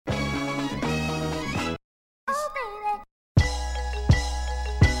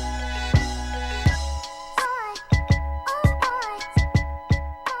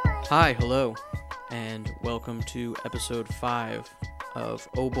Hi, hello, and welcome to episode 5 of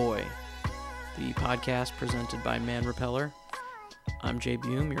Oh Boy, the podcast presented by Man Repeller. I'm Jay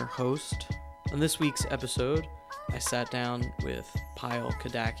Bume, your host. On this week's episode, I sat down with Payal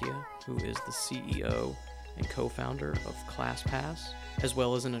Kadakia, who is the CEO and co-founder of ClassPass, as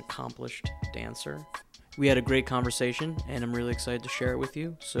well as an accomplished dancer. We had a great conversation, and I'm really excited to share it with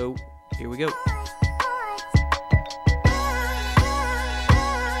you, so here we go.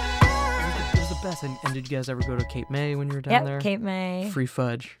 Best. And did you guys ever go to Cape May when you were down there? Yep, Cape May. Free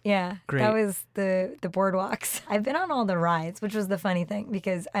fudge. Yeah, great. That was the boardwalks. I've been on all the rides, which was the funny thing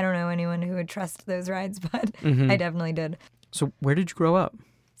because I don't know anyone who would trust those rides, but I definitely did. So where did you grow up?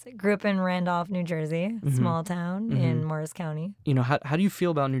 So I grew up in Randolph, New Jersey, small town in Morris County. You know, how do you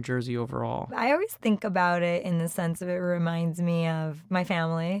feel about New Jersey overall? I always think about it in the sense of it reminds me of my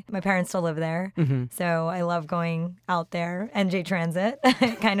family. My parents still live there, so I love going out there. NJ Transit,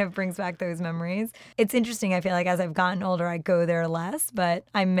 it kind of brings back those memories. It's interesting, I feel like as I've gotten older, I go there less, but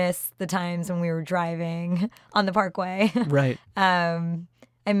I miss the times when we were driving on the Parkway. Right.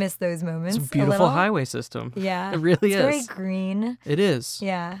 I miss those moments. It's a beautiful highway system. Yeah. It really is. It's very green. It is.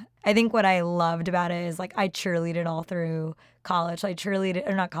 Yeah. I think what I loved about it is like I cheerleaded all through college. I cheerleaded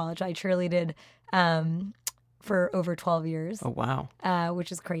for over 12 years. Oh, wow.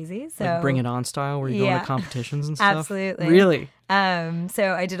 Which is crazy. So like Bring It On style where you go to competitions and stuff? Absolutely. Really?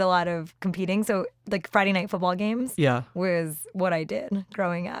 So I did a lot of competing. So like Friday night football games was what I did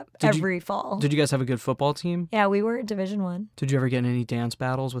growing up every fall. Did you guys have a good football team? Yeah, we were Division I. Did you ever get in any dance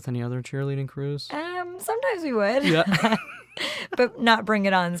battles with any other cheerleading it Sometimes we would. Yeah. But not Bring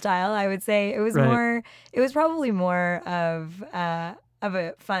It On style. I would say it was probably more of a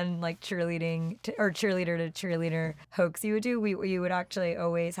fun like cheerleader to cheerleader hoax you would do. You would actually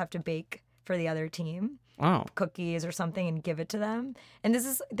always have to bake for the other team. Wow. Cookies or something and give it to them. And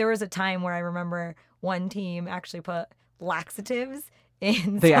there was a time where I remember one team actually put laxatives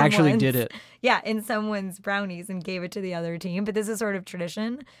in They actually did it. Yeah, in someone's brownies and gave it to the other team. But this is sort of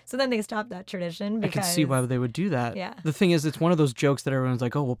tradition. So then they stopped that tradition because I could see why they would do that. Yeah. The thing is, it's one of those jokes that everyone's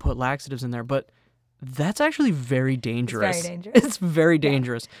like, oh, we'll put laxatives in there. But that's actually very dangerous. It's very dangerous. It's very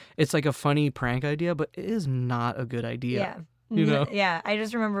dangerous. Yeah. It's like a funny prank idea, but it is not a good idea. Yeah. You know? Yeah. I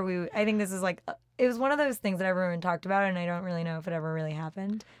just remember I think this is like, it was one of those things that everyone talked about, and I don't really know if it ever really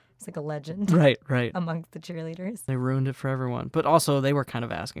happened. It's like a legend. Right. Amongst the cheerleaders. They ruined it for everyone. But also, they were kind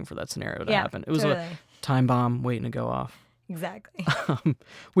of asking for that scenario to happen. It was a time bomb waiting to go off. Exactly.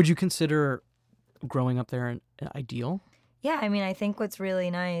 Would you consider growing up there an ideal? Yeah. I mean, I think what's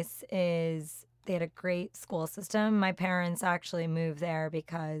really nice is they had a great school system. My parents actually moved there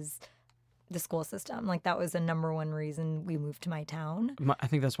because the school system, like that was the number one reason we moved to my town. I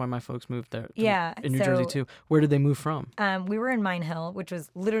think that's why my folks moved there. In New Jersey too. Where did they move from? We were in Mine Hill, which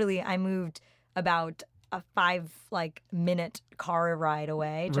was literally, I moved about a 5-minute car ride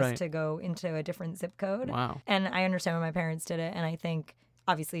away just to go into a different zip code. Wow. And I understand why my parents did it, and I think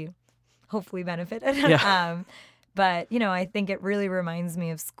obviously hopefully benefited. Yeah. But, I think it really reminds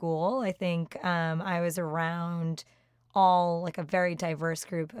me of school. I think I was around all like a very diverse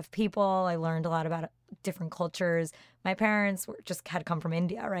group of people. I learned a lot about different cultures. My parents had come from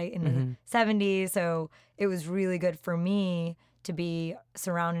India, right, in the 70s. So it was really good for me to be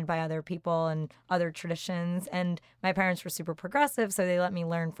surrounded by other people and other traditions. And my parents were super progressive, so they let me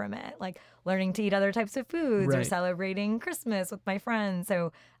learn from it, like learning to eat other types of foods or celebrating Christmas with my friends.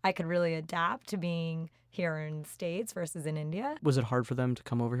 So I could really adapt to being here in the States versus in India. Was it hard for them to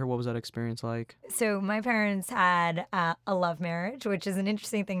come over here? What was that experience like? So my parents had a love marriage, which is an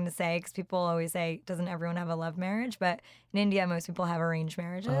interesting thing to say because people always say, doesn't everyone have a love marriage? But in India, most people have arranged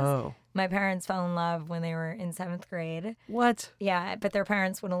marriages. Oh. My parents fell in love when they were in 7th grade. What? Yeah, but their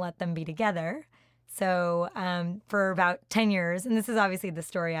parents wouldn't let them be together. So for about 10 years, and this is obviously the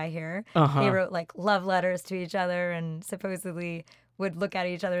story I hear, they wrote like love letters to each other and supposedly would look at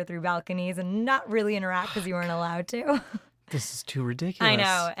each other through balconies and not really interact because you weren't allowed to. This is too ridiculous. I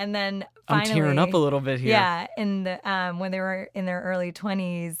know. And then finally, I'm tearing up a little bit here. Yeah. When they were in their early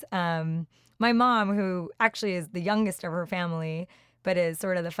 20s, my mom, who actually is the youngest of her family, but is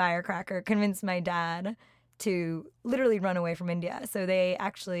sort of the firecracker, convinced my dad to literally run away from India. So they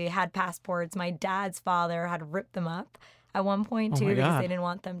actually had passports. My dad's father had ripped them up at one point too because they didn't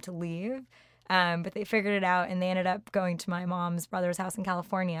want them to leave. But they figured it out, and they ended up going to my mom's brother's house in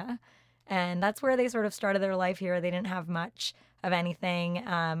California. And that's where they sort of started their life here. They didn't have much of anything.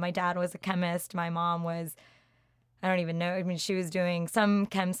 My dad was a chemist. My mom was I don't even know. I mean, she was doing some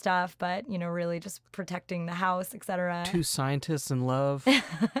chem stuff, but, really just protecting the house, etc. Two scientists in love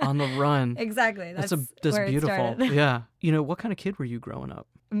on the run. Exactly. That's where beautiful. it started. Yeah. What kind of kid were you growing up?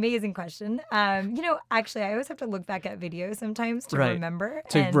 Amazing question. Actually, I always have to look back at videos sometimes to Right. remember.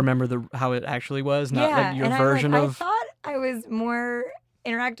 To remember how it actually was, not like your and version I of... thought I was more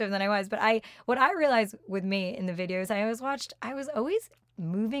interactive than I was, but what I realized with me in the videos I always watched, I was always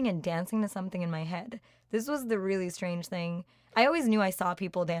moving and dancing to something in my head. This was the really strange thing. I always knew I saw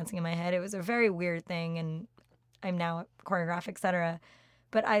people dancing in my head. It was a very weird thing, and I'm now a choreograph, etc.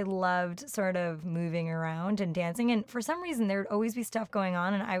 But I loved sort of moving around and dancing. And for some reason, there would always be stuff going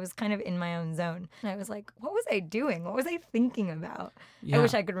on, and I was kind of in my own zone. And I was like, what was I doing? What was I thinking about? Yeah. I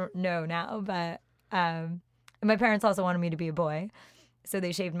wish I could know now, but my parents also wanted me to be a boy. So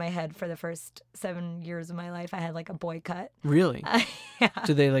they shaved my head for the first 7 years of my life. I had like a boy cut. Really? Yeah.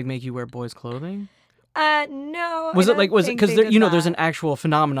 Did they like make you wear boys' clothing? No. Was it because there's an that. actual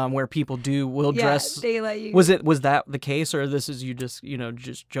phenomenon where people will dress. They let you. Was that the case, or this is you just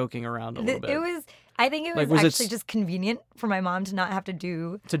just joking around a little bit? It was. I think it was actually just convenient for my mom to not have to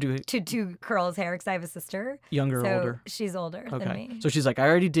do curls hair because I have a sister. Younger or older? She's older than me. So she's like, I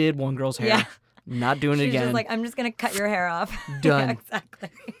already did one girl's hair. Yeah. Not doing it again. She's just like, I'm just gonna cut your hair off. Done. Yeah, exactly.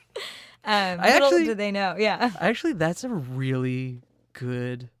 Little did they know. Yeah. Actually, that's a really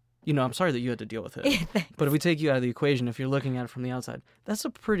good. I'm sorry that you had to deal with it. But if we take you out of the equation, if you're looking at it from the outside, that's a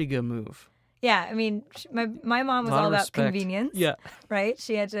pretty good move. Yeah, I mean, my mom was all about respect. convenience. Yeah. Right?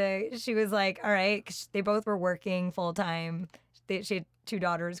 She was like, all right, 'cause they both were working full time. She had 2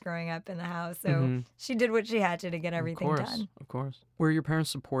 daughters growing up in the house. So she did what she had to get everything done. Of course. Were your parents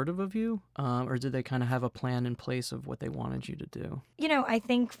supportive of you? Or did they kind of have a plan in place of what they wanted you to do? I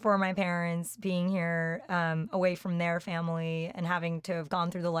think for my parents being here away from their family and having to have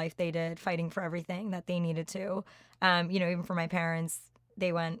gone through the life they did, fighting for everything that they needed to, even for my parents,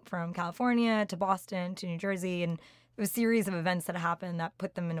 they went from California to Boston to New Jersey, and it was a series of events that happened that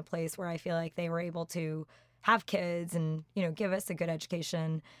put them in a place where I feel like they were able to have kids and, give us a good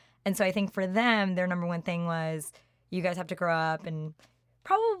education. And so I think for them, their number one thing was, you guys have to grow up and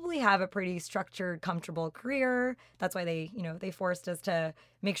probably have a pretty structured, comfortable career. That's why they forced us to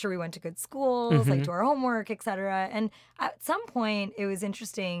make sure we went to good schools, like do our homework, etc. And at some point, it was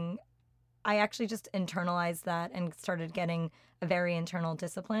interesting. I actually just internalized that and started getting a very internal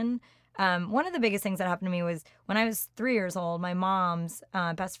discipline. One of the biggest things that happened to me was when I was 3 years old, my mom's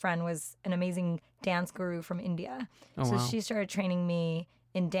best friend was an amazing dance guru from India. Oh, so wow. she started training me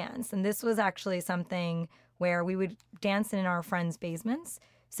in dance. And this was actually something where we would dance in our friends' basements.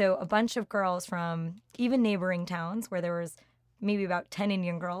 So a bunch of girls from even neighboring towns where there was maybe about 10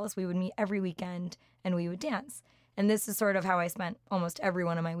 Indian girls, we would meet every weekend and we would dance. And this is sort of how I spent almost every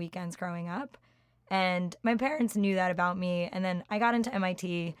one of my weekends growing up. And my parents knew that about me. And then I got into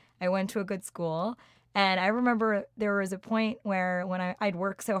MIT. I went to a good school. And I remember there was a point where when I'd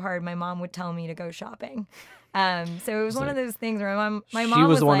work so hard, my mom would tell me to go shopping. So it was one of those things where my mom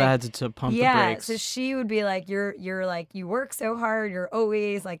was the one like, that had to pump the brakes. So she would be like, you're like, you work so hard. You're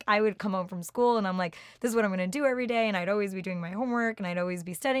always like, I would come home from school and I'm like, this is what I'm going to do every day. And I'd always be doing my homework and I'd always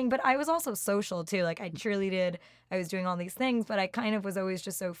be studying. But I was also social too. Like I cheerleaded. I was doing all these things, but I kind of was always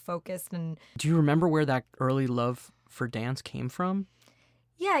just so focused. And do you remember where that early love for dance came from?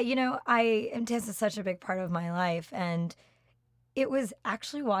 Yeah, dance is such a big part of my life, and it was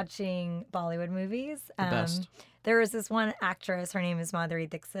actually watching Bollywood movies. The best. There was this one actress, her name is Madhuri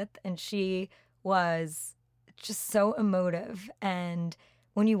Dixit, and she was just so emotive. And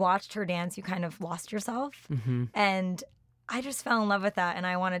when you watched her dance, you kind of lost yourself. And I just fell in love with that, and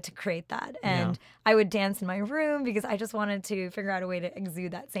I wanted to create that. And I would dance in my room because I just wanted to figure out a way to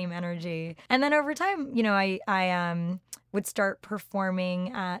exude that same energy. And then over time, I would start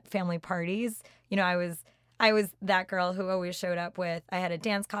performing at family parties. I was that girl who always showed up with, I had a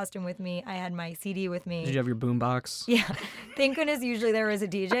dance costume with me. I had my CD with me. Did you have your boombox? Yeah. Thank goodness usually there was a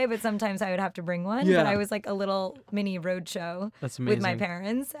DJ, but sometimes I would have to bring one. Yeah. But I was like a little mini road show with my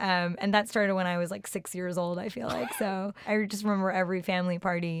parents. And that started when I was like 6 years old, I feel like. So I just remember every family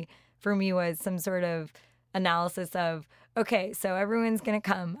party for me was some sort of analysis of, okay, so everyone's going to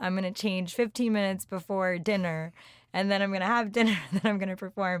come. I'm going to change 15 minutes before dinner. And then I'm going to have dinner, then I'm going to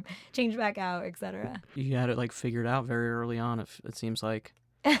perform, change back out, etc. You had it like figured out very early on, if it seems like.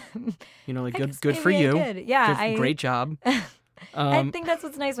 Like I good for you. Yeah. Great job. I think that's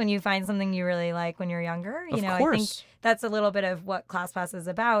what's nice when you find something you really like when you're younger. Of I think that's a little bit of what ClassPass is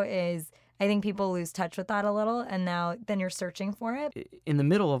about is I think people lose touch with that a little, and then you're searching for it. In the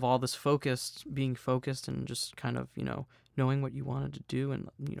middle of all this being focused and just kind of, knowing what you wanted to do and,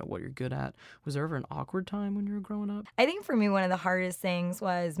 what you're good at. Was there ever an awkward time when you were growing up? I think for me, one of the hardest things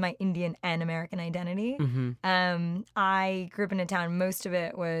was my Indian and American identity. Mm-hmm. I grew up in a town. Most of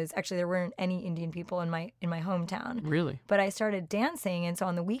it was actually there weren't any Indian people in my hometown. Really? But I started dancing, and so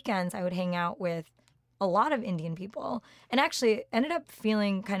on the weekends I would hang out with a lot of Indian people, and actually ended up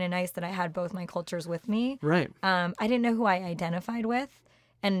feeling kind of nice that I had both my cultures with me. Right. I didn't know who I identified with.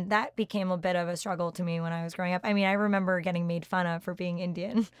 And that became a bit of a struggle to me when I was growing up. I mean, I remember getting made fun of for being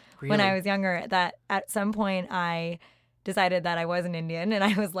Indian when I was younger. That at some point I decided that I wasn't Indian and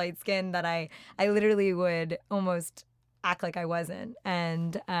I was light skinned, that I literally would almost act like I wasn't.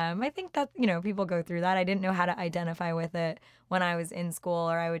 And I think that, people go through that. I didn't know how to identify with it when I was in school,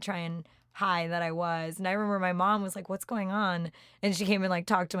 or I would try and hide that I was. And I remember my mom was like, "What's going on?" And she came and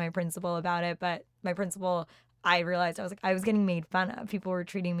talked to my principal about it. But my principal, I realized I was getting made fun of. People were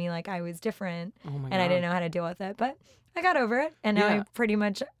treating me like I was different, Oh my and God. I didn't know how to deal with it. But I got over it, and now Yeah.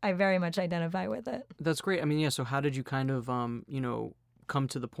 I very much identify with it. That's great. I mean, yeah, so how did you kind of, come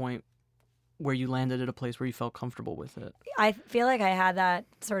to the point where you landed at a place where you felt comfortable with it? I feel like I had that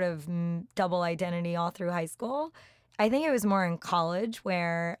sort of double identity all through high school. I think it was more in college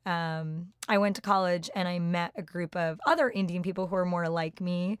where I went to college and I met a group of other Indian people who were more like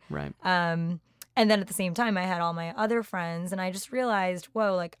me. Right. And then at the same time, I had all my other friends, and I just realized,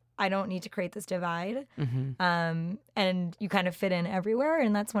 whoa, I don't need to create this divide. Mm-hmm. And you kind of fit in everywhere.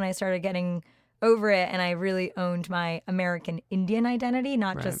 And that's when I started getting over it, and I really owned my American Indian identity,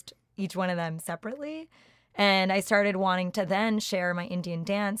 not Right. just each one of them separately. And I started wanting to then share my Indian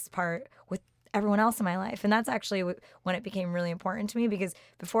dance part with everyone else in my life. And that's actually when it became really important to me, because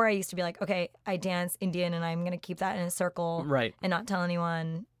before I used to be like, okay, I dance Indian and I'm going to keep that in a circle Right. and not tell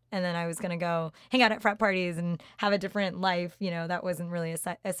anyone. And then I was going to go hang out at frat parties and have a different life. That wasn't really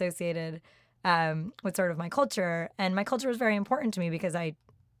associated with sort of my culture. And my culture was very important to me because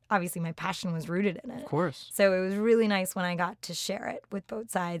obviously my passion was rooted in it. Of course. So it was really nice when I got to share it with both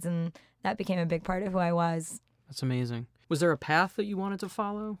sides. And that became a big part of who I was. That's amazing. Was there a path that you wanted to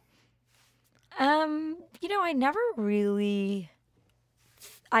follow? I never really,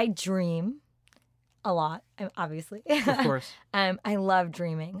 I dream a lot, obviously. Of course. I love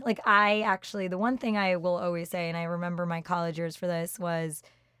dreaming. The one thing I will always say, and I remember my college years for this, was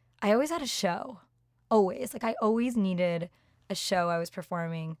I always had a show. Always. I always needed a show I was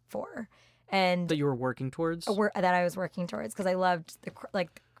performing for. And That you were working towards? that I was working towards, because I loved the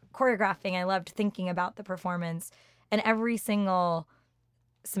choreographing. I loved thinking about the performance. And every single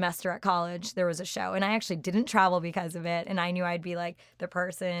semester at college there was a show, and I actually didn't travel because of it, and I knew I'd be the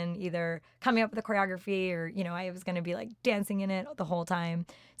person either coming up with the choreography or I was going to be dancing in it the whole time.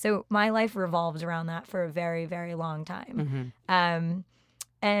 So my life revolved around that for a very, very long time. Mm-hmm.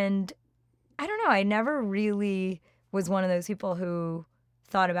 And I don't know, I never really was one of those people who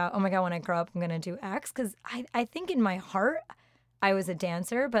thought about, oh my God, when I grow up I'm going to do X, because I think in my heart I was a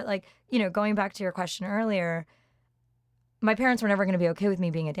dancer. But going back to your question earlier, my parents were never going to be okay with me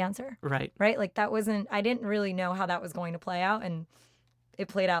being a dancer. Right. Right? I didn't really know how that was going to play out, and it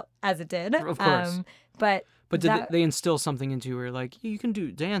played out as it did. Of course. But did they instill something into you where you can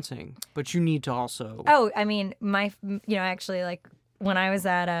do dancing, but you need to also... Oh, I mean, actually, when I was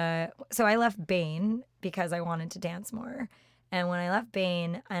at so I left Bain because I wanted to dance more. And when I left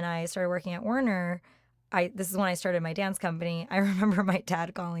Bain and I started working at Warner, this is when I started my dance company. I remember my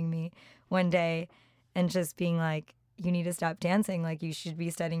dad calling me one day and just being like, "You need to stop dancing. You should be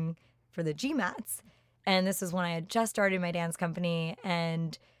studying for the GMATs." And this is when I had just started my dance company.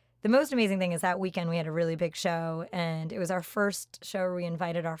 And the most amazing thing is that weekend we had a really big show, and it was our first show where we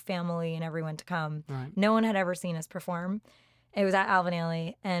invited our family and everyone to come. Right. No one had ever seen us perform. It was at Alvin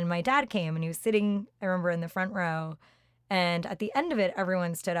Ailey, and my dad came, and he was sitting, I remember, in the front row. And at the end of it,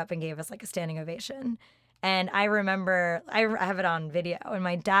 everyone stood up and gave us a standing ovation. And I remember, I have it on video, and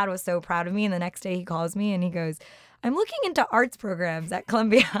my dad was so proud of me. And the next day he calls me and he goes, "I'm looking into arts programs at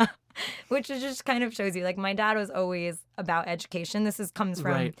Columbia," which just kind of shows you, my dad was always about education. This comes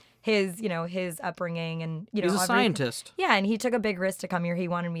from Right. his upbringing, and He's a scientist. Yeah, and he took a big risk to come here. He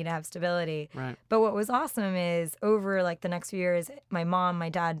wanted me to have stability. Right. But what was awesome is over the next few years, my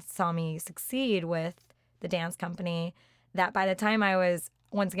dad saw me succeed with the dance company, that by the time I was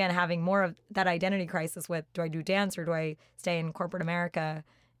once again having more of that identity crisis with, do I do dance or do I stay in corporate America?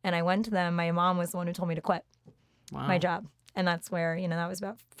 And I went to them. My mom was the one who told me to quit Wow. my job. And that's where, that was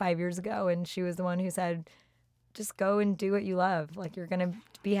about 5 years ago. And she was the one who said, just go and do what you love. You're going to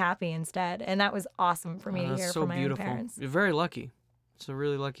be happy instead. And that was awesome for me to That's hear so from my beautiful. own parents. You're very lucky. It's a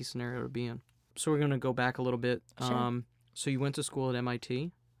really lucky scenario to be in. So we're going to go back a little bit. Sure. So you went to school at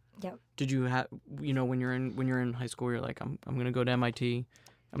MIT. Yep. Did you have, when you're in high school, you're like, I'm going to go to MIT.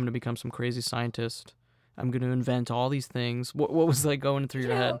 I'm going to become some crazy scientist. I'm going to invent all these things. What was like going through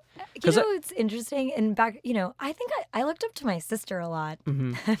your head? It's interesting. And back, I think I looked up to my sister a lot.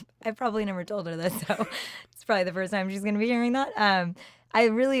 I probably never told her this, so it's probably the first time she's going to be hearing that. I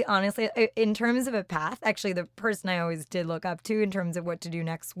really, honestly, in terms of a path, actually, the person I always did look up to in terms of what to do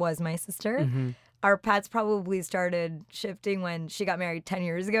next was my sister. Our paths probably started shifting when she got married 10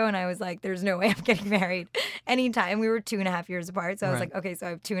 years ago. And I was like, there's no way I'm getting married anytime. We were 2.5 years apart. So I was like, okay, so I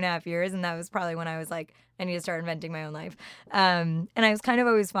have 2.5 years. And that was probably when I was like, I need to start inventing my own life. And I was kind of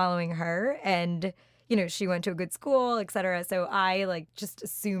always following her. And, she went to a good school, et cetera. So I like just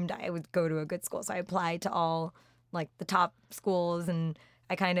assumed I would go to a good school. So I applied to all like the top schools. And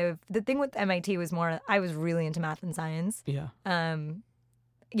the thing with MIT was more, I was really into math and science. Yeah.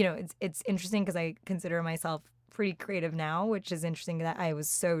 It's interesting because I consider myself pretty creative now, which is interesting that I was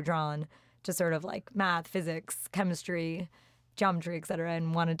so drawn to sort of like math, physics, chemistry, geometry, et cetera,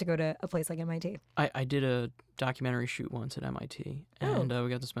 and wanted to go to a place like MIT. I did a documentary shoot once at MIT, and we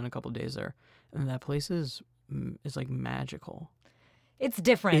got to spend a couple of days there, and that place is like magical. It's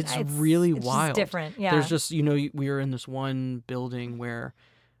different. It's really wild. Just different, yeah. There's just, we were in this one building where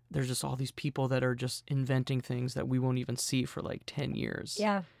there's just all these people that are just inventing things that we won't even see for like 10 years.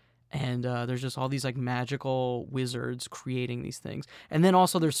 Yeah. And there's just all these like magical wizards creating these things. And then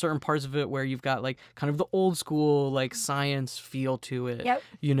also there's certain parts of it where you've got like kind of the old school like science feel to it. Yep.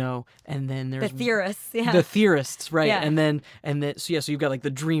 And then there's the theorists. Yeah. The theorists, right? Yeah. And then so you've got like the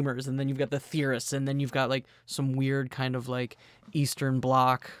dreamers, and then you've got the theorists, and then you've got like some weird kind of like Eastern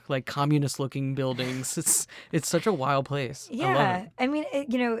Bloc, like communist looking buildings. It's such a wild place. Yeah. I love it. I mean,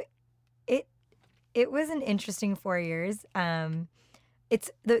 it was an interesting 4 years. It's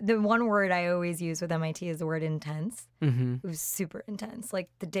the one word I always use with MIT is the word intense. It was super intense. Like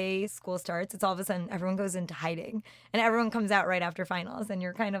the day school starts, it's all of a sudden everyone goes into hiding, and everyone comes out right after finals, and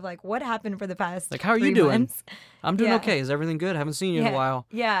you're kind of like, what happened for the past? Like, how are you 3 doing? months? I'm doing okay. Is everything good? Haven't seen you in a while.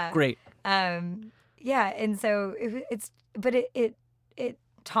 Yeah. Great. Yeah, and so it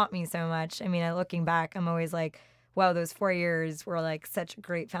taught me so much. I mean, looking back, I'm always like, wow, those 4 years were like such a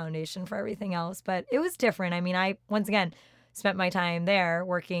great foundation for everything else. But it was different. I mean, I once again spent my time there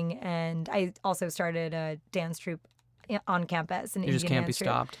working, and I also started a dance troupe on campus. You just can't be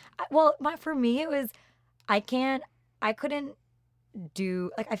stopped. Well, for me, it was I couldn't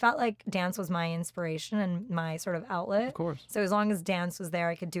do, like, I felt like dance was my inspiration and my sort of outlet. Of course. So as long as dance was there,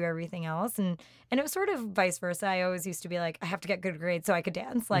 I could do everything else. And it was sort of vice versa. I always used to be like, I have to get good grades so I could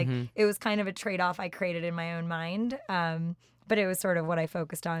dance. Like, it was kind of a trade-off I created in my own mind. But it was sort of what I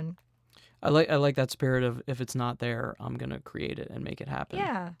focused on. I like that spirit of, if it's not there, I'm gonna create it and make it happen.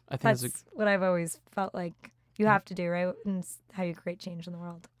 Yeah, I think that's what I've always felt like you have to do, right? And it's how you create change in the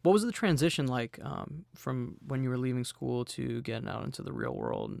world. What was the transition like from when you were leaving school to getting out into the real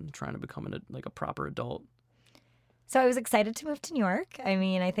world and trying to become a proper adult? So I was excited to move to New York. I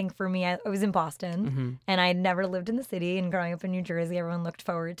mean, I think for me, I was in Boston, and I'd never lived in the city. And growing up in New Jersey, everyone looked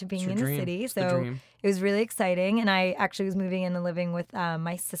forward to being in the city. So it was really exciting. And I actually was moving in and living with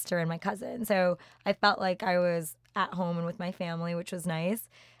my sister and my cousin. So I felt like I was at home and with my family, which was nice.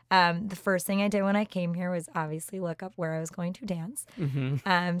 The first thing I did when I came here was obviously look up where I was going to dance.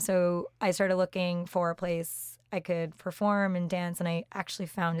 So I started looking for a place I could perform and dance. And I actually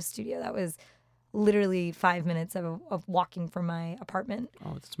found a studio that was literally 5 minutes of walking from my apartment.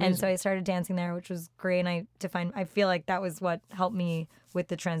 Oh, that's amazing. And so I started dancing there, which was great. And I feel like that was what helped me with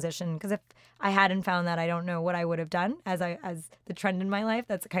the transition. Because if I hadn't found that, I don't know what I would have done as the trend in my life.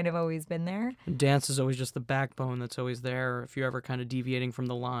 That's kind of always been there. Dance is always just the backbone that's always there. If you're ever kind of deviating from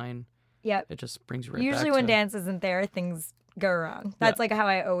the line, it just brings you right back. Usually when dance isn't there, things go wrong. That's like how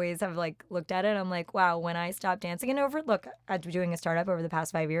I always have like looked at it. I'm like, wow, when I stopped dancing, and I've been doing a startup over the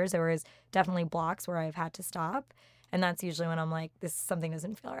past 5 years, there was definitely blocks where I've had to stop. And that's usually when I'm like, something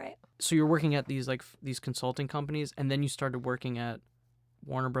doesn't feel right. So you're working at these consulting companies, and then you started working at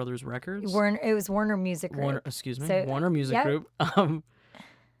Warner Brothers Records? It was Warner Music Group. Warner Music Group.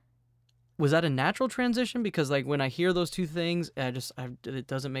 Was that a natural transition? Because like when I hear those two things, it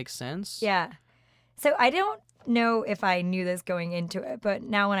doesn't make sense. Yeah. So I don't know if I knew this going into it, but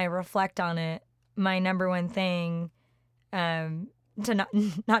now when I reflect on it, my number one thing, to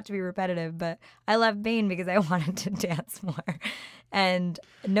not to be repetitive, but I left Bain because I wanted to dance more, and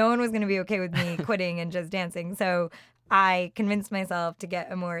no one was going to be okay with me quitting and just dancing. So I convinced myself to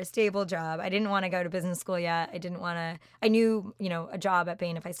get a more stable job. I didn't want to go to business school yet. I knew, a job at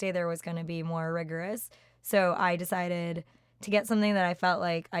Bain, if I stayed there, was going to be more rigorous. So I decided to get something that I felt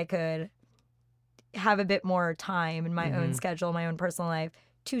like I could have a bit more time in my own schedule, my own personal life,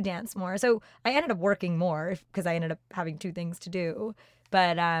 to dance more. So I ended up working more because I ended up having two things to do.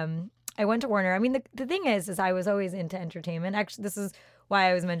 But I went to Warner. I mean, the thing is I was always into entertainment. Actually, this is why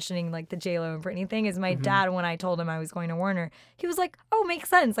I was mentioning like the J-Lo and Britney thing is my dad, when I told him I was going to Warner, he was like, oh, makes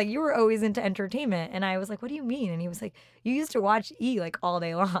sense. Like you were always into entertainment. And I was like, what do you mean? And he was like, you used to watch E! Like all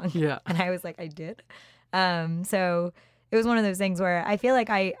day long. Yeah. And I was like, I did. So it was one of those things where I feel like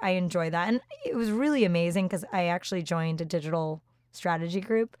I enjoy that. And it was really amazing because I actually joined a digital strategy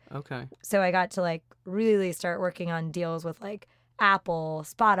group. Okay. So I got to like really start working on deals with like Apple,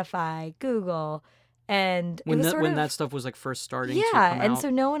 Spotify, Google. And When it was when that stuff was like first starting to yeah, come and out. so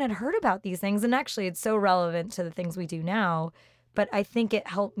no one had heard about these things, and actually it's so relevant to the things we do now. But I think it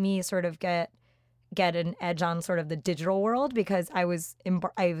helped me sort of get an edge on sort of the digital world because I was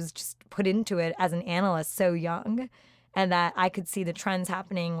just put into it as an analyst so young, and that I could see the trends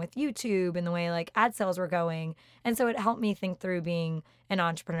happening with YouTube and the way like ad sales were going, and so it helped me think through being an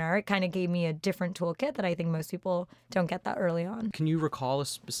entrepreneur. It kind of gave me a different toolkit that I think most people don't get that early on. Can you recall a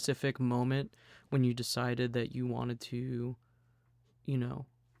specific moment when you decided that you wanted to,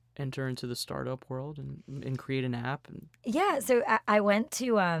 enter into the startup world and create an app? Yeah, so I went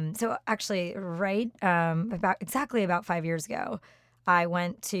to so actually about 5 years ago, I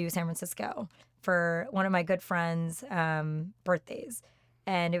went to San Francisco for one of my good friends' birthdays,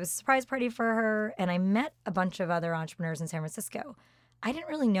 and it was a surprise party for her. And I met a bunch of other entrepreneurs in San Francisco. I didn't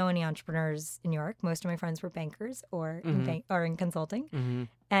really know any entrepreneurs in New York. Most of my friends were bankers or in consulting. Mm-hmm.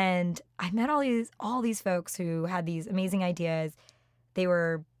 And I met all these folks who had these amazing ideas. They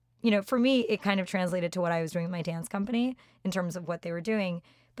were, for me, it kind of translated to what I was doing with my dance company in terms of what they were doing,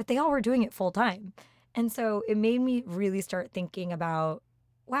 but they all were doing it full time. And so it made me really start thinking about,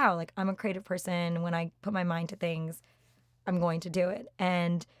 wow, like I'm a creative person. When I put my mind to things, I'm going to do it.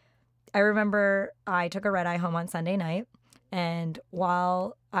 And I remember I took a red eye home on Sunday night. And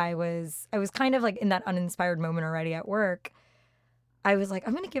while I was kind of like in that uninspired moment already at work, I was like,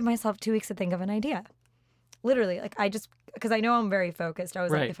 I'm going to give myself 2 weeks to think of an idea. Literally, like because I know I'm very focused. I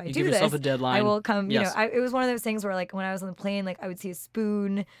was like, if I you do give yourself this, a deadline. I will come, Yes. it was one of those things where like when I was on the plane, like I would see a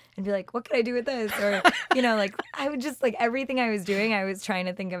spoon and be like, what could I do with this? Or, like I would just like everything I was doing, I was trying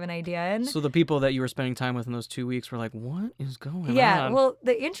to think of an idea. And So the people that you were spending time with in those 2 weeks were like, what is going on? yeah, well,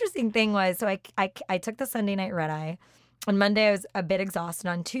 the interesting thing was, so I took the Sunday night red eye. On Monday, I was a bit exhausted.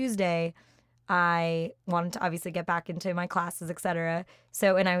 On Tuesday, I wanted to obviously get back into my classes, etc.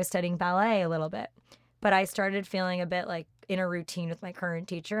 And I was studying ballet a little bit. But I started feeling a bit like in a routine with my current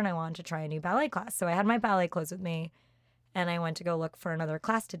teacher, and I wanted to try a new ballet class. So I had my ballet clothes with me, and I went to go look for another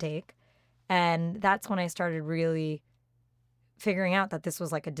class to take. And that's when I started really figuring out that this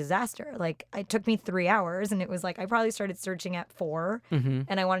was like a disaster. Like it took me 3 hours, and it was like I probably started searching at 4,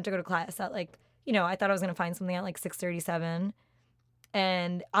 and I wanted to go to class at like, I thought I was going to find something at like 6:37.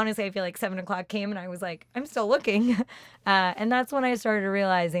 And honestly, I feel like 7 o'clock came and I was like, I'm still looking. And that's when I started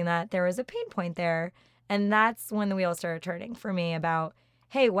realizing that there was a pain point there. And that's when the wheels started turning for me about,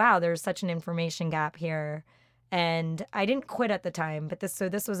 hey, wow, there's such an information gap here. And I didn't quit at the time, but this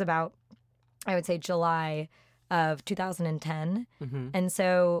was about, I would say, July of 2010. Mm-hmm. And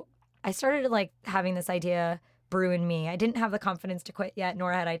so I started like having this idea brew in me. I didn't have the confidence to quit yet,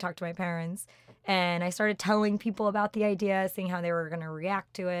 nor had I talked to my parents. And I started telling people about the idea, seeing how they were going to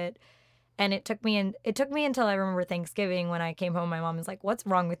react to it. And it took me until I remember Thanksgiving when I came home. My mom was like, "What's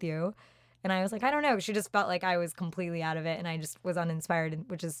wrong with you?" And I was like, "I don't know." She just felt like I was completely out of it, and I just was uninspired,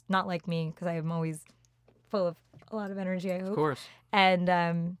 which is not like me because I am always full of a lot of energy, I hope. Of course.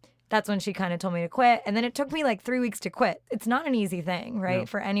 And that's when she kind of told me to quit. And then it took me like 3 weeks to quit. It's not an easy thing, right,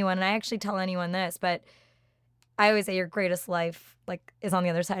 for anyone. And I actually tell anyone this, but I always say your greatest life like is on the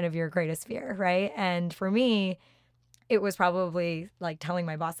other side of your greatest fear, right? And for me, it was probably like telling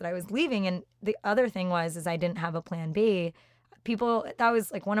my boss that I was leaving. And the other thing is I didn't have a plan B. That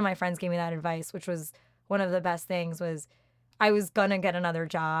was like one of my friends gave me that advice, which was one of the best things was I was going to get another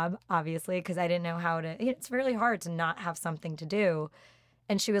job, obviously, because I didn't know how to. It's really hard to not have something to do.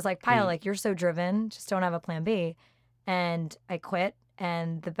 And she was like, Pyle, like, you're so driven, just don't have a plan B. And I quit.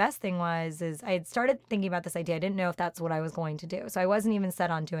 And the best thing is I had started thinking about this idea. I didn't know if that's what I was going to do. So I wasn't even set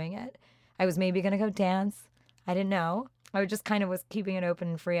on doing it. I was maybe going to go dance. I didn't know. I just kind of was keeping it open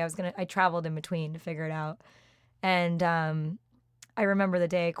and free. I traveled in between to figure it out. And I remember the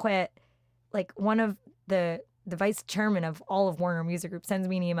day I quit, like one of the vice chairman of all of Warner Music Group sends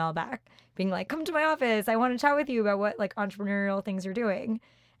me an email back being like, come to my office. I want to chat with you about what like entrepreneurial things you're doing.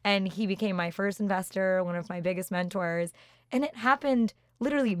 And he became my first investor, one of my biggest mentors. And it happened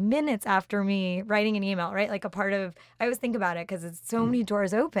literally minutes after me writing an email, right? Like a part of, I always think about it because it's so many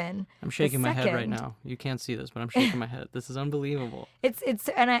doors open. I'm shaking my head right now. You can't see this, but I'm shaking my head. This is unbelievable.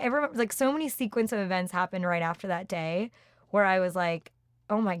 And I remember like so many sequence of events happened right after that day where I was like,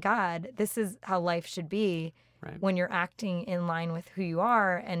 oh my God, this is how life should be when you're acting in line with who you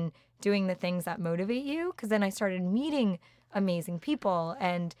are and doing the things that motivate you. Because then I started meeting amazing people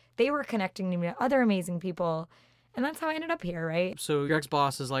and they were connecting me to other amazing people. And that's how I ended up here, right? So your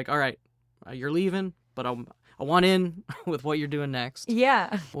ex-boss is like, all right, you're leaving, but I want in with what you're doing next.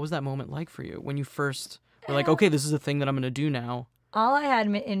 Yeah. What was that moment like for you when you first were like, okay, this is the thing that I'm going to do now? All I had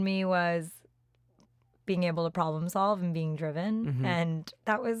in me was being able to problem solve and being driven. Mm-hmm. And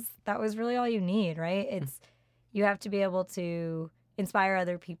that was really all you need, right? You have to be able to inspire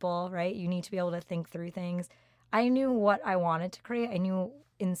other people, right? You need to be able to think through things. I knew what I wanted to create. I knew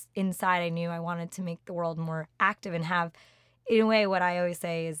inside, I knew I wanted to make the world more active and have, in a way, what I always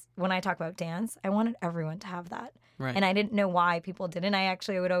say is when I talk about dance, I wanted everyone to have that. Right. And I didn't know why people didn't. I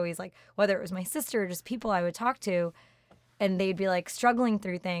actually would always like, whether it was my sister or just people I would talk to, and they'd be like struggling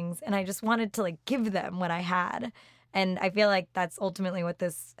through things. And I just wanted to like give them what I had. And I feel like that's ultimately what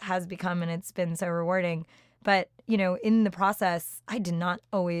this has become. And it's been so rewarding. But, you know, in the process, I didn't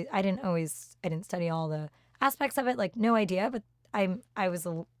study all the aspects of it, like no idea. But I was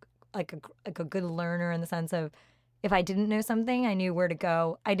a good learner in the sense of if I didn't know something, I knew where to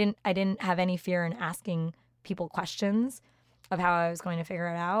go. I didn't have any fear in asking people questions of how I was going to figure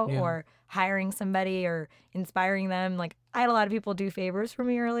it out or hiring somebody or inspiring them. Like I had a lot of people do favors for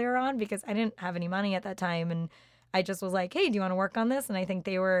me earlier on because I didn't have any money at that time. And I just was like, hey, do you want to work on this? And I think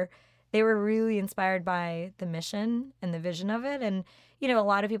they were really inspired by the mission and the vision of it. And, you know, a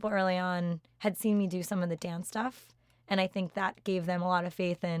lot of people early on had seen me do some of the dance stuff. And I think that gave them a lot of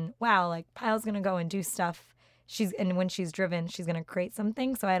faith in, wow, like Pyle's going to go and do stuff. And when she's driven, she's going to create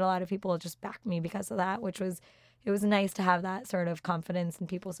something. So I had a lot of people just back me because of that, it was nice to have that sort of confidence and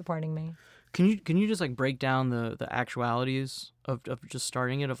people supporting me. Can you just like break down the actualities of just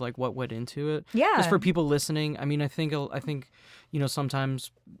starting it, of like what went into it? Yeah. Just for people listening. I mean, I think you know,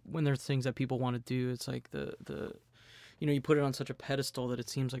 sometimes when there's things that people want to do, it's like the you know, you put it on such a pedestal that it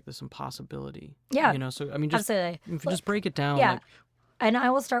seems like this impossibility. Yeah. You know, so I mean, just absolutely. If you just break it down. Yeah. Like, and I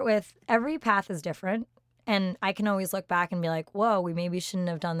will start with every path is different, and I can always look back and be like, whoa, we maybe shouldn't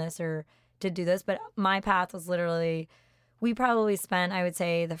have done this or did do this. But my path was literally, we probably spent, I would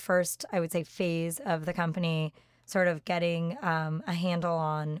say, the first, phase of the company sort of getting a handle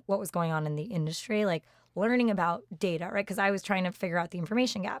on what was going on in the industry, like learning about data, right? Because I was trying to figure out the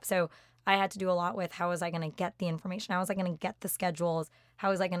information gap. So I had to do a lot with how was I going to get the information? How was I going to get the schedules? How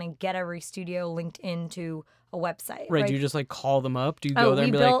was I going to get every studio linked into a website? right? Do you just like call them up? Do you go there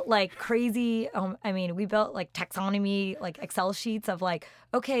and be like... we built like crazy, we built like taxonomy, like Excel sheets of like,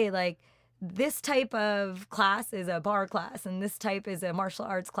 okay, like this type of class is a bar class and this type is a martial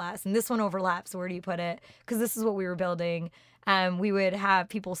arts class and this one overlaps. So where do you put it? Because this is what we were building. We would have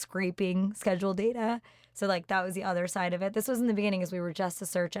people scraping schedule data. So like that was the other side of it. This was in the beginning as we were just a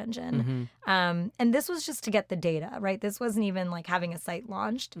search engine. Mm-hmm. And this was just to get the data, right? This wasn't even like having a site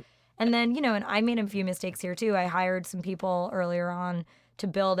launched. And then, you know, and I made a few mistakes here too. I hired some people earlier on to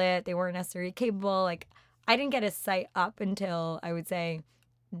build it. They weren't necessarily capable. Like I didn't get a site up until I would say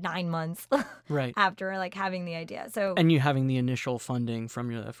 9 months right after like having the idea. So and you having the initial funding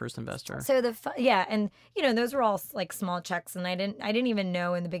from your first investor. So and you know those were all like small checks, and I didn't even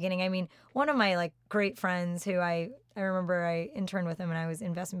know in the beginning. I mean, one of my like great friends who I remember I interned with him when I was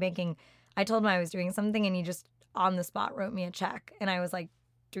investment banking. I told him I was doing something, and he just on the spot wrote me a check, and I was like,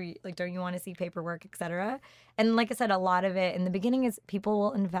 don't you want to see paperwork, etc. And like I said, a lot of it in the beginning is people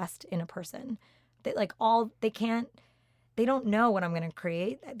will invest in a person. They don't know what I'm going to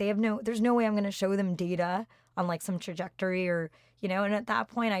create. There's no way I'm going to show them data on like some trajectory or, you know, and at that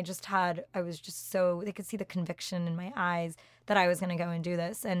point I was just so, they could see the conviction in my eyes that I was going to go and do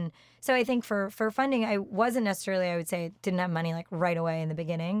this. And so I think for funding, I wasn't necessarily, I would say, didn't have money like right away in the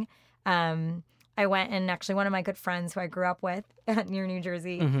beginning. I went and actually one of my good friends who I grew up with near New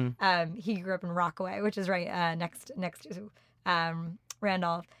Jersey, he grew up in Rockaway, which is right next to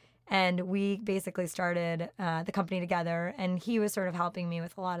Randolph. And we basically started the company together, and he was sort of helping me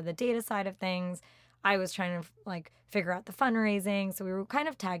with a lot of the data side of things. I was trying to like figure out the fundraising, so we were kind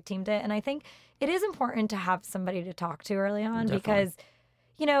of tag teamed it. And I think it is important to have somebody to talk to early on. Definitely. Because,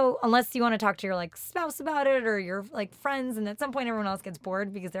 you know, unless you want to talk to your like spouse about it or your like friends, and at some point everyone else gets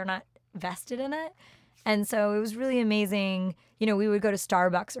bored because they're not vested in it. And so it was really amazing. You know, we would go to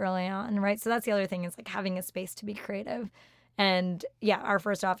Starbucks early on, right? So that's the other thing is like having a space to be creative. And yeah, our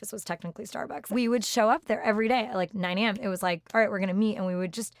first office was technically Starbucks. We would show up there every day at like 9 a.m. It was like, all right, we're going to meet. And we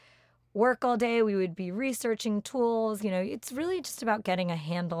would just work all day. We would be researching tools. It's really just about getting a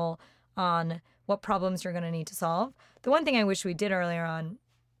handle on what problems you're going to need to solve. The one thing I wish we did earlier on,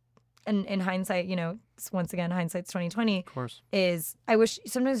 and in hindsight, once again, hindsight's 2020, Of course. is I wish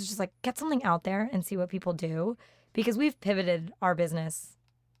sometimes it's just like get something out there and see what people do, because we've pivoted our business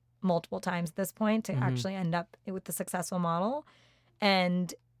multiple times at this point to actually end up with the successful model.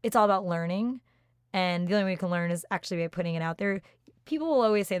 And it's all about learning. And the only way you can learn is actually by putting it out there. People will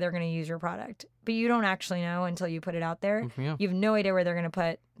always say they're going to use your product, but you don't actually know until you put it out there. Yeah. You have no idea where they're going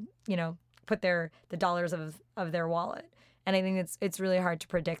to put the dollars of their wallet. And I think it's really hard to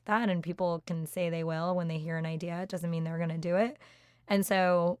predict that. And people can say they will when they hear an idea. It doesn't mean they're going to do it. And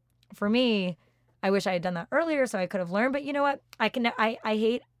so for me, I wish I had done that earlier so I could have learned. But you know what? I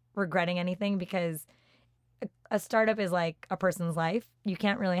hate regretting anything, because a startup is like a person's life. You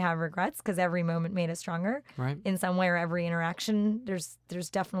can't really have regrets because every moment made us stronger Right. in some way, or every interaction. There's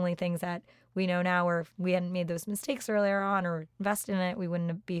definitely things that we know now where if we hadn't made those mistakes earlier on or invested in it, we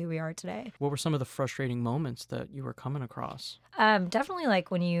wouldn't be who we are today. What were some of the frustrating moments that you were coming across? Definitely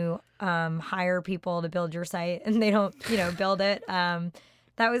like when you hire people to build your site and they don't, build it.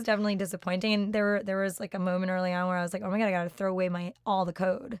 That was definitely disappointing. And there was like a moment early on where I was like, oh my God, I got to throw away all the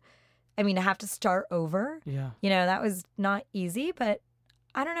code. I mean, to have to start over, Yeah. that was not easy, but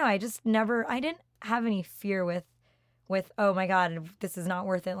I don't know. I didn't have any fear with, oh my God, this is not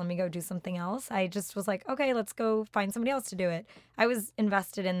worth it. Let me go do something else. I just was like, okay, let's go find somebody else to do it. I was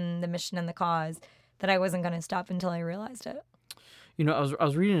invested in the mission and the cause that I wasn't going to stop until I realized it. I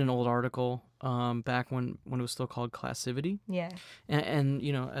was reading an old article back when it was still called Classivity. Yeah. And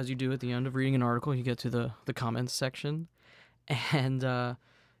as you do at the end of reading an article, you get to the comments section. And,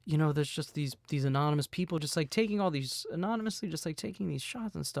 there's just these anonymous people just like taking all these anonymously, just like taking these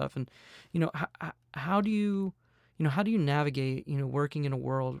shots and stuff. And, how do you navigate, working in a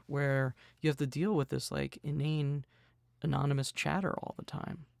world where you have to deal with this like inane anonymous chatter all the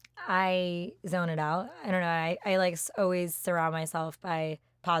time? I zone it out. I don't know. I like always surround myself by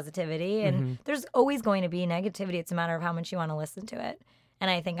positivity, and there's always going to be negativity. It's a matter of how much you want to listen to it.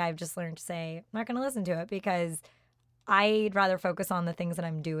 And I think I've just learned to say, I'm not going to listen to it, because I'd rather focus on the things that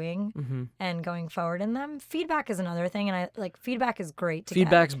I'm doing and going forward in them. Feedback is another thing, and feedback is great to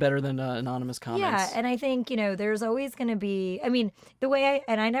Feedback's get. better than anonymous comments. Yeah, and I think, there's always going to be, I mean, the way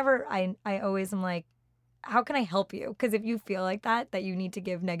I always am like, how can I help you? Because if you feel like that you need to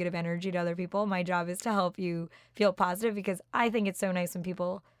give negative energy to other people, my job is to help you feel positive, because I think it's so nice when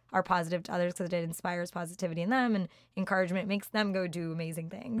people are positive to others, because it inspires positivity in them, and encouragement makes them go do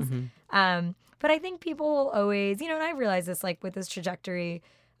amazing things. But I think people always, and I realize this, like with this trajectory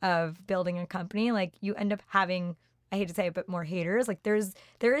of building a company, like you end up having, I hate to say it, but more haters. Like there is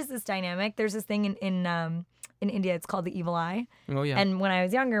this dynamic. There's this thing in India, it's called the evil eye. Oh, yeah. And when I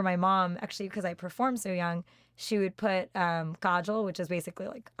was younger, my mom, actually, because I performed so young, she would put kajal, which is basically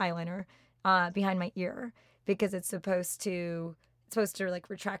like eyeliner, behind my ear, because it's supposed to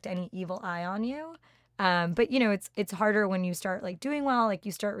like retract any evil eye on you. But it's harder when you start like doing well, like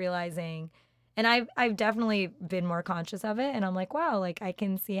you start realizing, and I've definitely been more conscious of it, and I'm like, wow, like I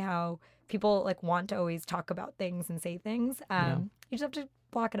can see how people like want to always talk about things and say things. You just have to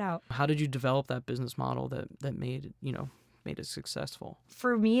block it out. How did you develop that business model that made it successful?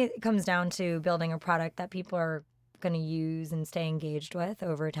 For me, it comes down to building a product that people are going to use and stay engaged with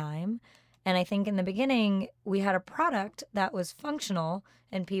over time. And I think in the beginning, we had a product that was functional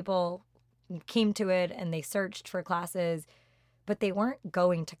and people came to it and they searched for classes, but they weren't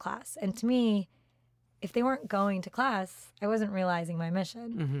going to class. And to me, if they weren't going to class, I wasn't realizing my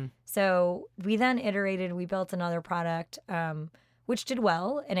mission. So we then iterated, we built another product, which did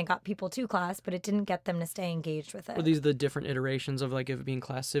well, and it got people to class, but it didn't get them to stay engaged with it. Were these the different iterations of like it being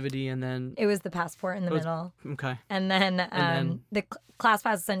Classivity, and then it was the Passport in the middle? Okay. And then the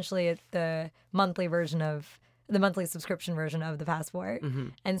ClassPass, essentially the monthly subscription version of the Passport.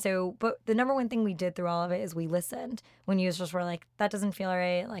 And so, but the number one thing we did through all of it is we listened when users were like, that doesn't feel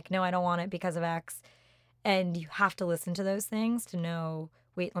right. Like, no, I don't want it because of X. And you have to listen to those things to know,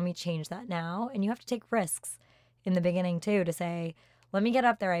 wait, let me change that now. And you have to take risks in the beginning too, to say, let me get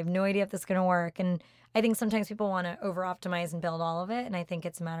up there. I have no idea if this is going to work. And I think sometimes people want to over optimize and build all of it. And I think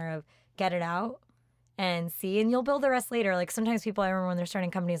it's a matter of get it out and see, and you'll build the rest later. Like sometimes people, I remember when they're starting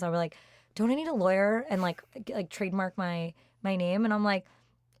companies, they'll be like, don't I need a lawyer and like trademark my name? And I'm like,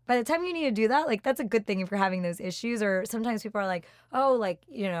 by the time you need to do that, like that's a good thing if you're having those issues. Or sometimes people are like, oh, like,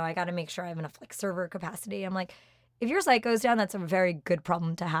 I got to make sure I have enough like server capacity. I'm like, if your site goes down, that's a very good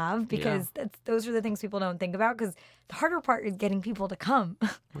problem to have, because those are the things people don't think about, because the harder part is getting people to come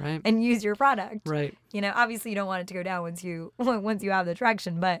Right. and use your product. Right. Obviously you don't want it to go down once you have the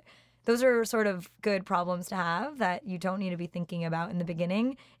traction, but those are sort of good problems to have that you don't need to be thinking about in the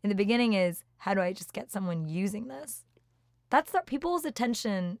beginning. In the beginning is, how do I just get someone using this? People's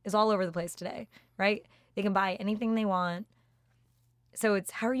attention is all over the place today, right? They can buy anything they want. So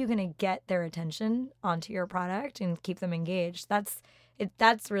it's, how are you going to get their attention onto your product and keep them engaged? That's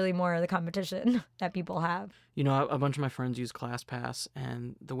really more of the competition that people have. A bunch of my friends use ClassPass,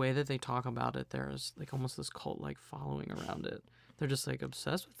 and the way that they talk about it, there's like almost this cult-like following around it. They're just like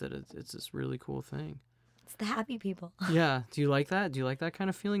obsessed with it. It's this really cool thing. It's the happy people. Yeah. Do you like that? Do you like that kind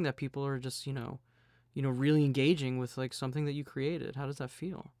of feeling that people are just, really engaging with like something that you created? How does that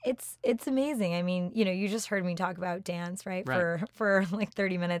feel? It's amazing. I mean, you just heard me talk about dance, right? For like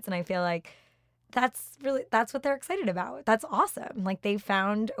 30 minutes, and I feel like that's what they're excited about. That's awesome. Like, they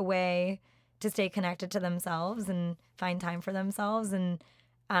found a way to stay connected to themselves and find time for themselves, and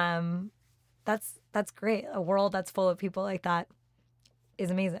that's great. A world that's full of people like that is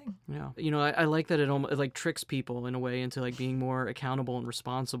amazing. Yeah. I like that it almost like tricks people in a way into like being more accountable and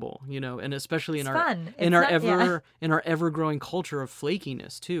responsible, and especially in our ever growing culture of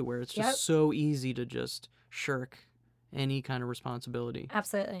flakiness too, where it's just so easy to just shirk any kind of responsibility.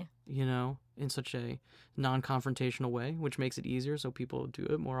 Absolutely. In such a non-confrontational way, which makes it easier so people do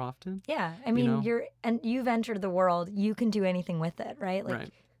it more often. Yeah. I mean, you've entered the world, you can do anything with it, right? Like,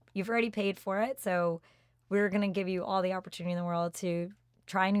 right. You've already paid for it, so we're going to give you all the opportunity in the world to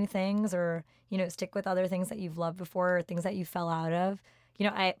try new things, or, stick with other things that you've loved before, or things that you fell out of.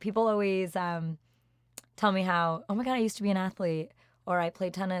 People always tell me how, oh my God, I used to be an athlete, or I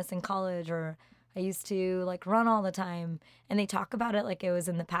played tennis in college, or I used to like run all the time. And they talk about it like it was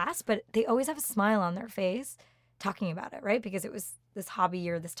in the past, but they always have a smile on their face talking about it, right? Because it was this hobby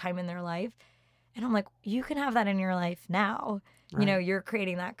or this time in their life. And I'm like, you can have that in your life now. Right. You're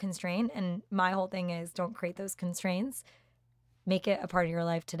creating that constraint. And my whole thing is, don't create those constraints. Make it a part of your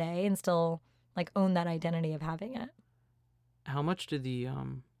life today and still like own that identity of having it. How much did the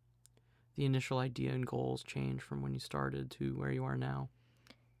initial idea and goals change from when you started to where you are now?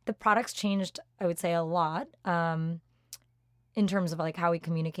 The products changed, I would say, a lot in terms of like how we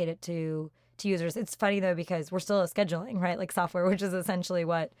communicate it to users. It's funny though, because we're still scheduling, right? Like software, which is essentially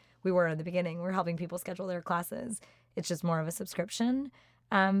what we were in the beginning. We're helping people schedule their classes. It's just more of a subscription.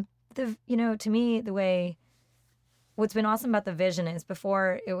 To me, what's been awesome about the vision is,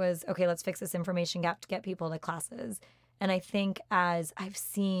 before it was, okay, let's fix this information gap to get people to classes. And I think as I've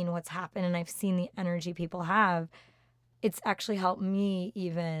seen what's happened and I've seen the energy people have, it's actually helped me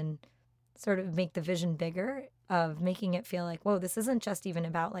even sort of make the vision bigger, of making it feel like, whoa, this isn't just even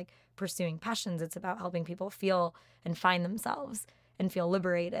about like pursuing passions. It's about helping people feel and find themselves and feel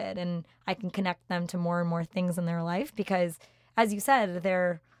liberated. And I can connect them to more and more things in their life, because, as you said,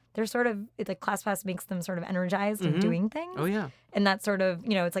 they're sort of, it's like ClassPass makes them sort of energized and doing things. Oh, yeah. And that's sort of,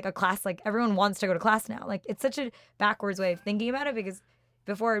 it's like a class, like everyone wants to go to class now. Like, it's such a backwards way of thinking about it, because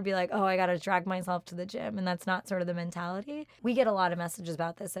before it'd be like, oh, I got to drag myself to the gym. And that's not sort of the mentality. We get a lot of messages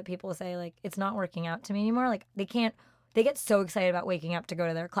about this, that people say like, it's not working out to me anymore. Like, they get so excited about waking up to go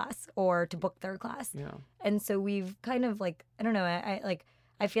to their class or to book their class. Yeah. And so we've kind of like, I don't know,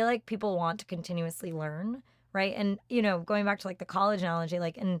 I feel like people want to continuously learn, right? And, going back to like the college analogy,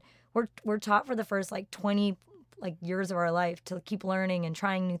 like, and we're taught for the first like 20 like years of our life to keep learning and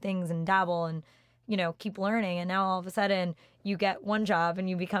trying new things and dabble and, keep learning. And now all of a sudden you get one job and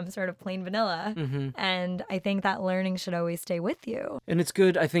you become sort of plain vanilla. Mm-hmm. And I think that learning should always stay with you. And it's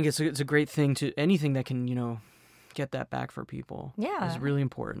good. I think it's a great thing to, anything that can, get that back for people. Yeah. Is really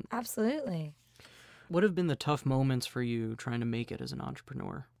important. Absolutely. What have been the tough moments for you trying to make it as an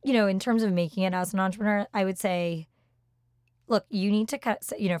entrepreneur? In terms of making it as an entrepreneur, I would say, look, you need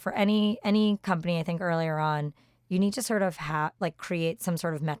to for any company, I think earlier on, you need to sort of create some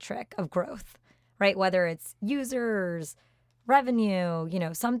sort of metric of growth, right? Whether it's users, revenue,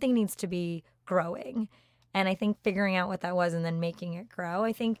 something needs to be growing. And I think figuring out what that was and then making it grow,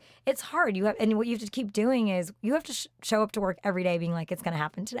 I think it's hard. And what you have to keep doing is you have to show up to work every day being like, it's going to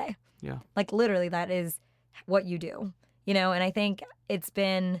happen today. Yeah. Like, literally, that is what you do, and I think it's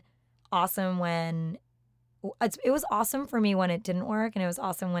been awesome when it was awesome for me when it didn't work, and it was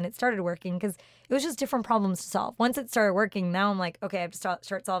awesome when it started working, because it was just different problems to solve. Once it started working, now I'm like, okay, I have to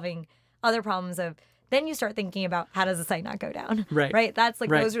start solving other problems then you start thinking about, how does the site not go down? Right. Right. That's like,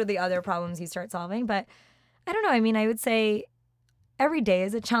 right. Those are the other problems you start solving. But I don't know. I mean, I would say every day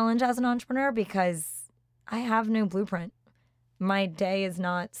is a challenge as an entrepreneur, because I have no blueprint. My day is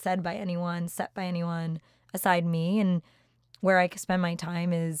not set by anyone. aside me, and where I spend my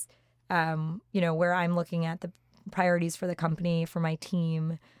time is, where I'm looking at the priorities for the company, for my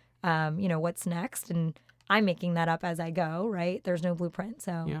team, what's next. And I'm making that up as I go, right? There's no blueprint.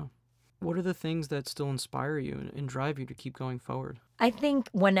 So Yeah. What are the things that still inspire you and drive you to keep going forward? I think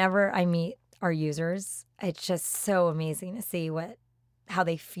whenever I meet our users, it's just so amazing to see how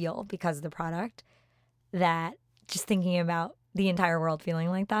they feel because of the product, that just thinking about the entire world feeling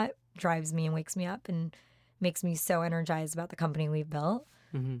like that drives me and wakes me up and makes me so energized about the company we've built.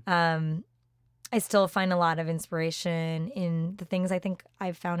 I still find a lot of inspiration in the things I think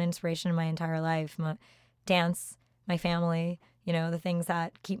I've found inspiration in my entire life. Dance, my family, the things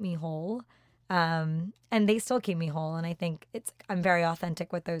that keep me whole. And they still keep me whole. And I think I'm very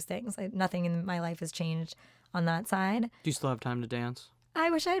authentic with those things. Nothing in my life has changed on that side. Do you still have time to dance? I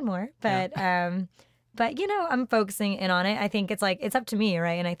wish I had more, but I'm focusing in on it. I think it's up to me,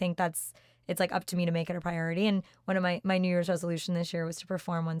 right? And I think it's up to me to make it a priority. And one of my New Year's resolution this year was to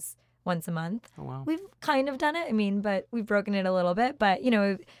perform once a month. Oh, wow. We've kind of done it. But we've broken it a little bit. But,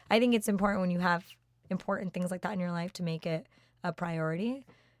 I think it's important when you have important things like that in your life to make it a priority.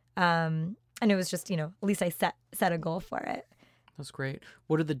 And it was just, at least I set a goal for it. That's great.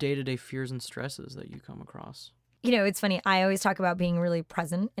 What are the day-to-day fears and stresses that you come across? It's funny. I always talk about being really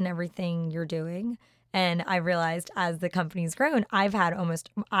present in everything you're doing. And I realized as the company's grown, I've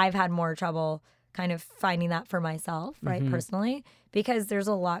had more trouble kind of finding that for myself, right, personally, because there's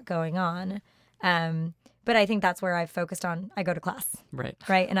a lot going on. But I think that's where I've focused on. I go to class. Right.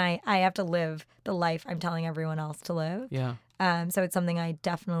 Right. And I have to live the life I'm telling everyone else to live. Yeah. So it's something I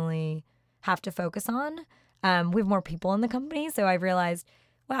definitely have to focus on. We have more people in the company. So I realized,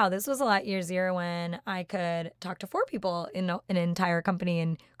 wow, this was a lot easier when I could talk to 4 people in an entire company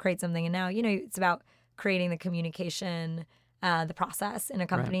and create something. And now, it's about creating the communication, the process in a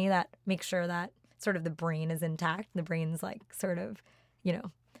company that makes sure that sort of the brain is intact. The brain's sort of,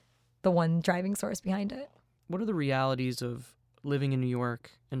 the one driving source behind it. What are the realities of living in New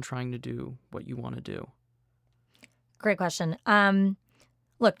York and trying to do what you want to do? Great question.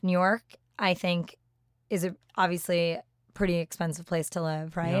 Look, New York, I think, is obviously pretty expensive place to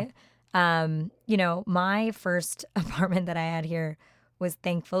live, right? Yeah. My first apartment that I had here was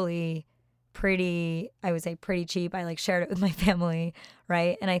thankfully pretty cheap. I shared it with my family,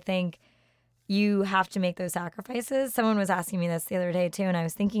 right? And I think you have to make those sacrifices. Someone was asking me this the other day too, and I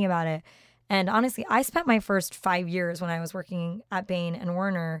was thinking about it. And honestly, I spent my first 5 years when I was working at Bain and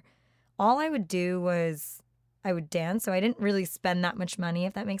Werner, all I would do was I would dance. So I didn't really spend that much money,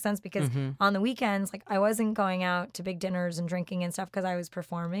 if that makes sense, because on the weekends, I wasn't going out to big dinners and drinking and stuff because I was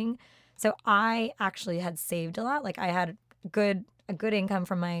performing. So I actually had saved a lot. I had a good income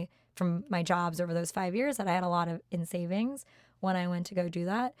from my jobs over those 5 years that I had a lot of in savings when I went to go do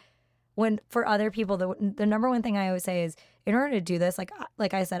that. When for other people, the number one thing I always say is, in order to do this,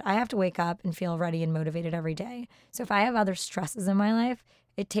 like I said, I have to wake up and feel ready and motivated every day. So if I have other stresses in my life,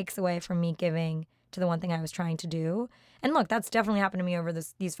 it takes away from me giving to the one thing I was trying to do. And look, that's definitely happened to me over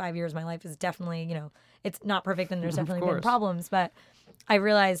these 5 years. My life is definitely, it's not perfect and there's definitely been problems. But I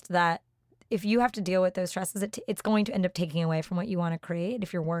realized that if you have to deal with those stresses, it's going to end up taking away from what you want to create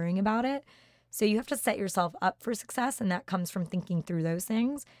if you're worrying about it. So you have to set yourself up for success, and that comes from thinking through those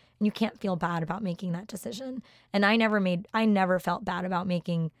things. And you can't feel bad about making that decision. And I never felt bad about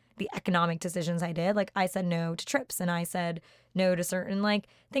making the economic decisions I did. I said no to trips, and I said no to certain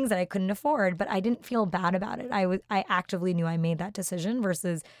things that I couldn't afford, but I didn't feel bad about it. I actively knew I made that decision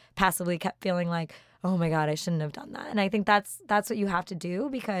versus passively kept feeling oh my God, I shouldn't have done that. And I think that's what you have to do,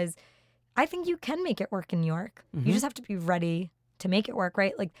 because I think you can make it work in New York. You just have to be ready to make it work,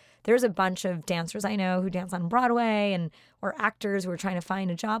 right? There's a bunch of dancers I know who dance on Broadway or actors who are trying to find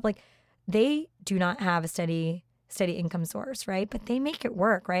a job. They do not have a steady income source, right? But they make it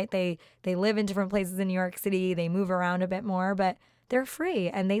work, right? They live in different places in New York City. They move around a bit more, but they're free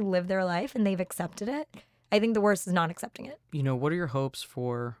and they live their life and they've accepted it. I think the worst is not accepting it. What are your hopes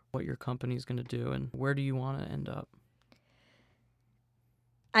for what your company is going to do, and where do you want to end up?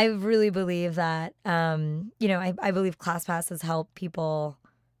 I really believe that, I believe ClassPass has helped people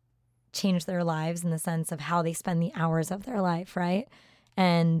change their lives in the sense of how they spend the hours of their life, right?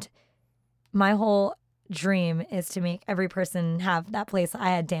 And my whole dream is to make every person have that place I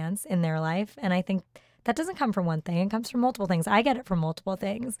had dance in their life. And I think that doesn't come from one thing. It comes from multiple things. I get it from multiple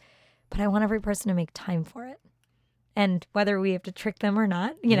things, but I want every person to make time for it. And whether we have to trick them or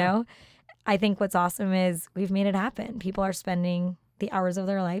not, you know, I think what's awesome is we've made it happen. People are spending the hours of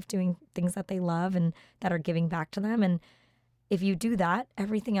their life doing things that they love and that are giving back to them. And if you do that,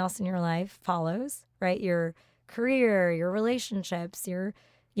 everything else in your life follows, right? Your career, your relationships, your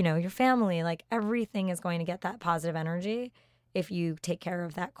your family, like everything is going to get that positive energy if you take care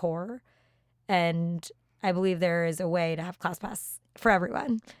of that core. And I believe there is a way to have ClassPass for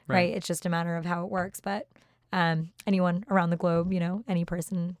everyone, right? It's just a matter of how it works. But anyone around the globe, any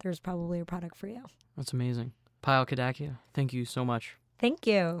person, there's probably a product for you. That's amazing. Payal Kadakia, thank you so much. Thank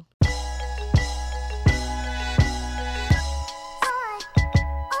you.